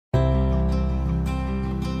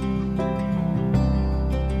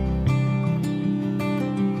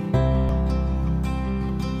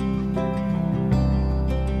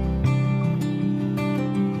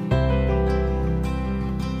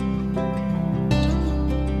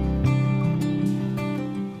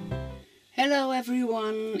Hello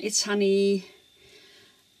everyone, it's Hanny.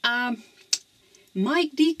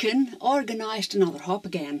 Mike Deakin organized another hop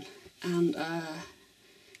again, and a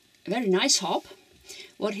very nice hop.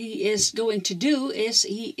 What he is going to do is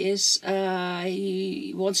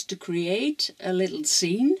he wants to create a little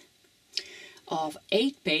zine of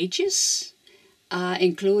 8 pages,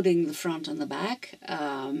 including the front and the back.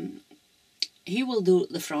 He will do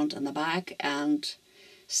the front and the back, and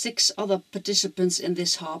 6 other participants in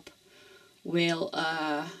this hop will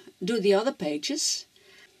do the other pages.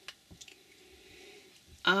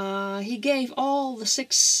 He gave all the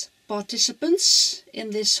 6 participants in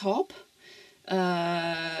this hop,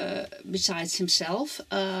 besides himself,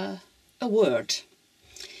 a word.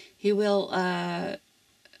 He will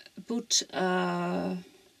put a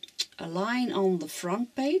line on the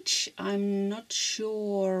front page. I'm not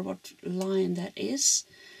sure what line that is.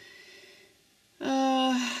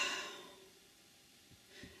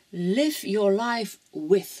 Live your life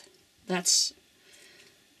with. That's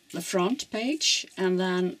the front page, and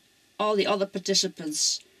then all the other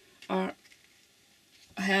participants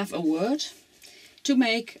have a word to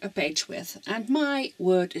make a page with. And my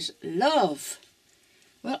word is love.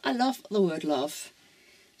 Well, I love the word love.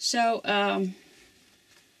 So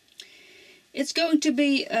it's going to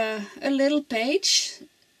be a little page,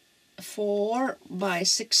 4 by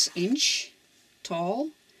 6 inch tall,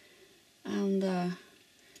 and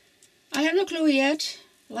I have no clue yet,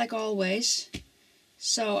 like always.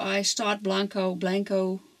 So I start blanco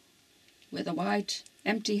with a white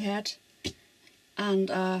empty head, and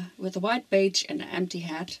with a white page and an empty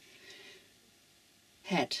head.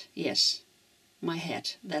 Yes, my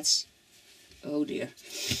head. That's, oh dear,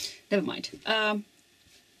 never mind.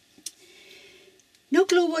 No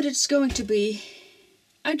clue what it's going to be.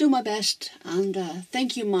 I do my best, and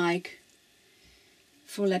thank you, Mike,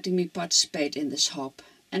 for letting me participate in this hop.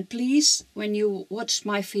 And please, when you watch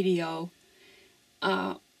my video,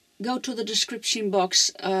 go to the description box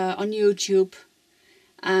on YouTube,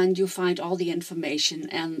 and you'll find all the information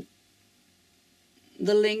and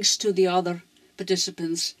the links to the other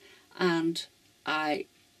participants. And I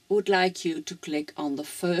would like you to click on the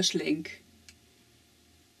first link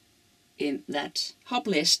in that hop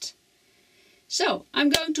list. So I'm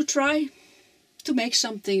going to try to make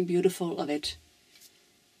something beautiful of it.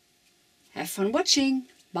 Have fun watching.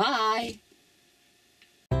 Bye!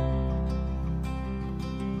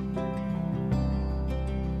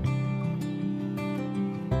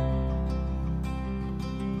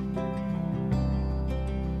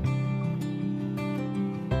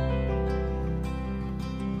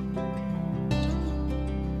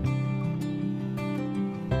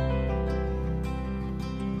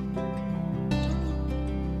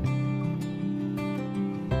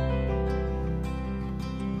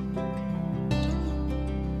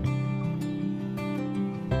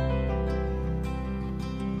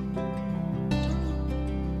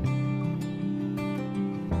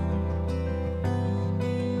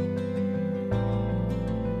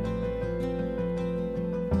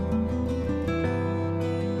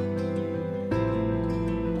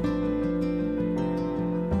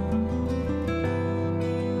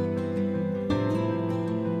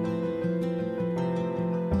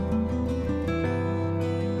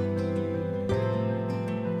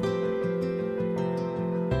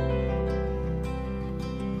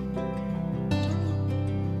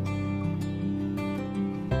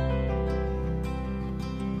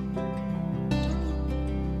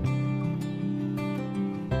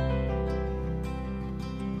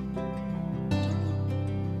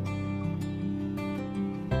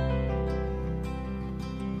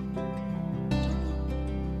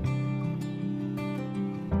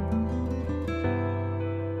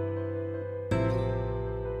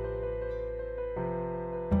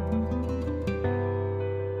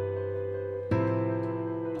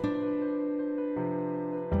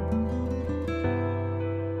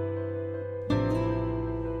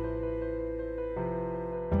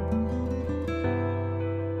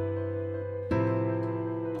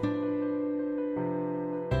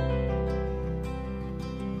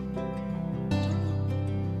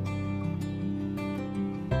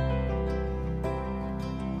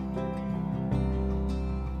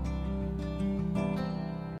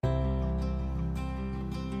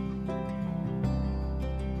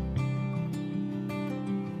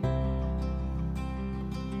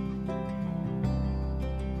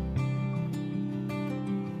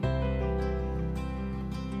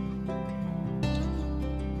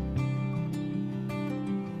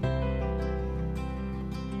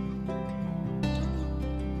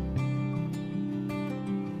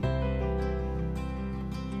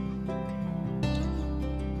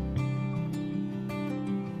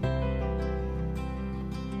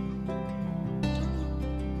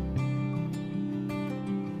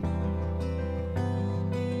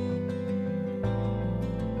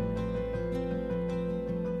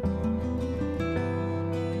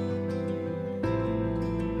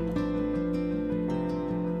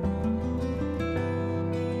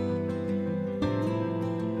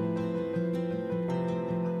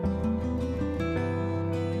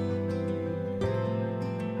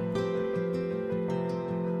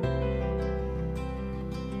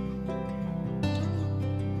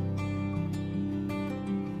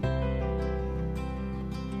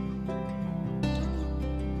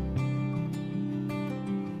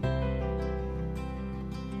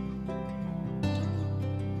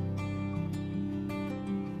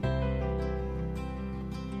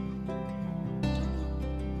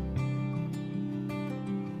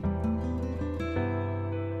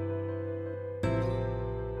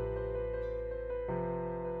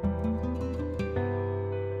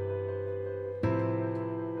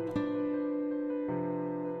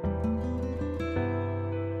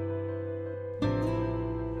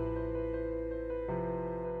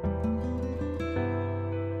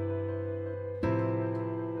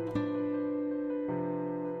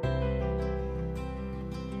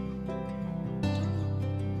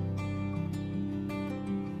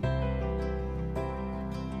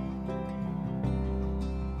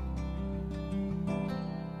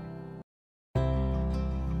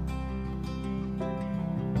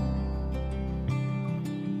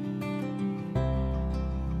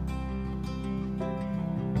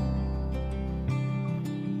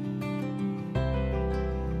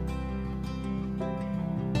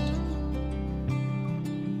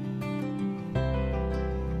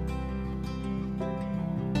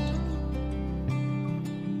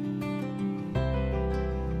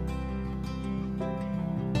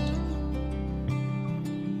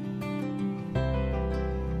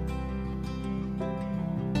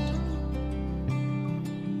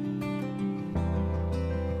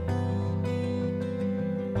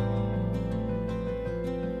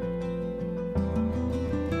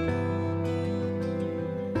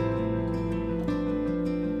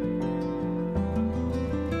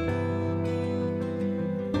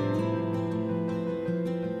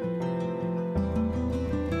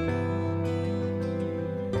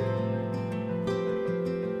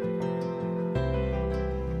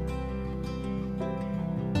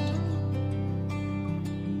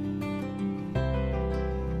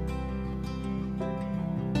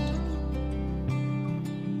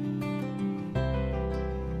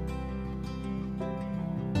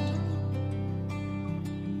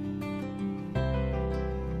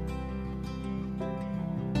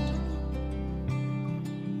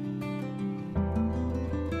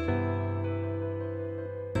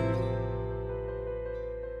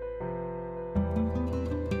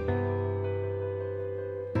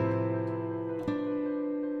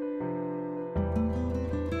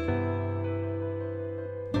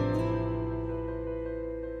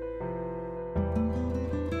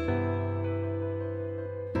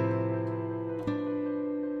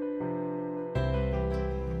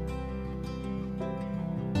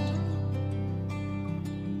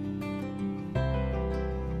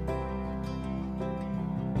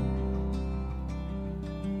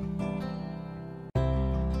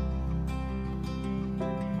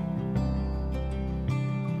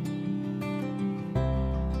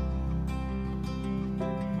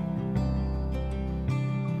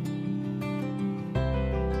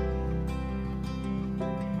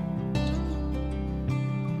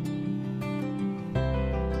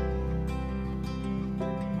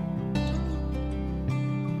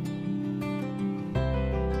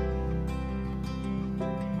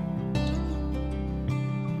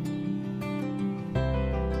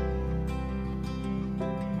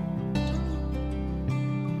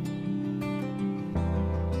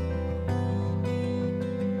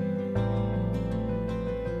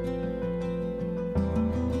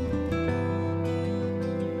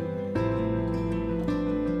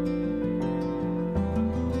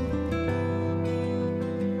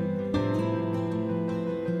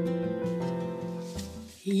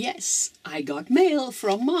 Yes, I got mail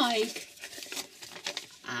from Mike.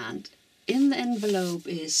 And in the envelope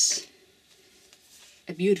is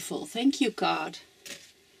a beautiful thank you card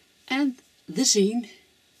and the zine.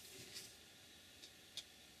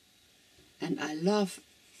 And I love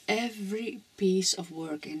every piece of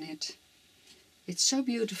work in it. It's so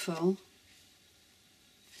beautiful.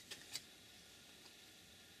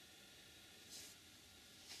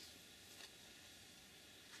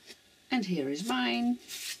 And here is mine.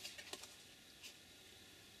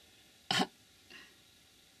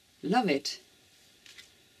 Love it.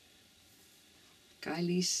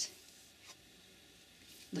 Kylie's.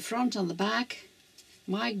 The front and the back,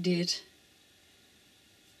 Mike did.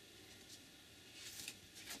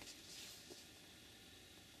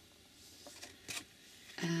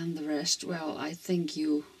 And the rest, well, I think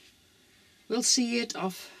you will see it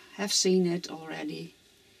or have seen it already.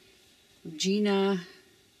 Gina.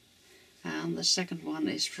 And the second one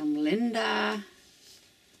is from Linda.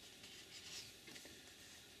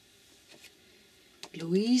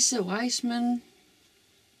 Louise Wiseman.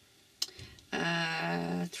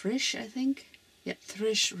 Trish, I think. Yeah,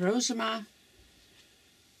 Trish Rosema.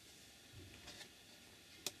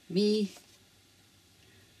 Me.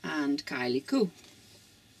 And Kylie Koo.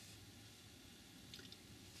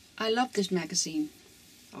 I love this magazine.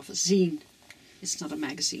 Of a zine. It's not a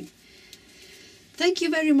magazine. Thank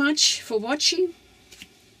you very much for watching.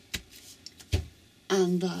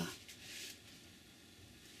 And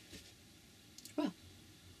well,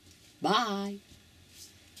 bye.